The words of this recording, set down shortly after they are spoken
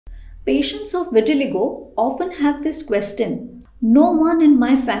Patients of vitiligo often have this question: no one in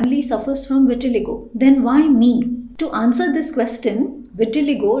my family suffers from vitiligo, then why me? To answer this question,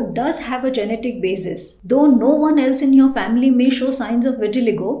 vitiligo does have a genetic basis. Though no one else in your family may show signs of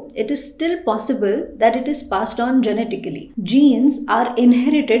vitiligo, it is still possible that it is passed on genetically. Genes are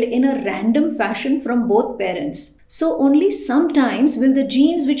inherited in a random fashion from both parents. So only sometimes will the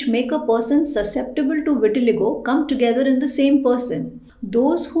genes which make a person susceptible to vitiligo come together in the same person.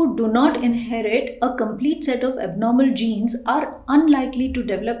 Those who do not inherit a complete set of abnormal genes are unlikely to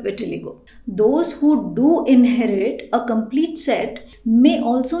develop vitiligo. Those who do inherit a complete set may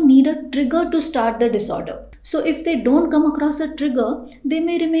also need a trigger to start the disorder. So if they don't come across a trigger, they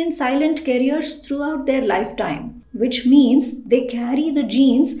may remain silent carriers throughout their lifetime, which means they carry the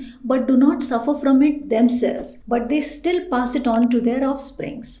genes but do not suffer from it themselves, but they still pass it on to their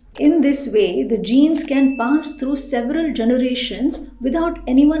offsprings. In this way, the genes can pass through several generations without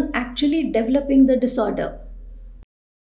anyone actually developing the disorder.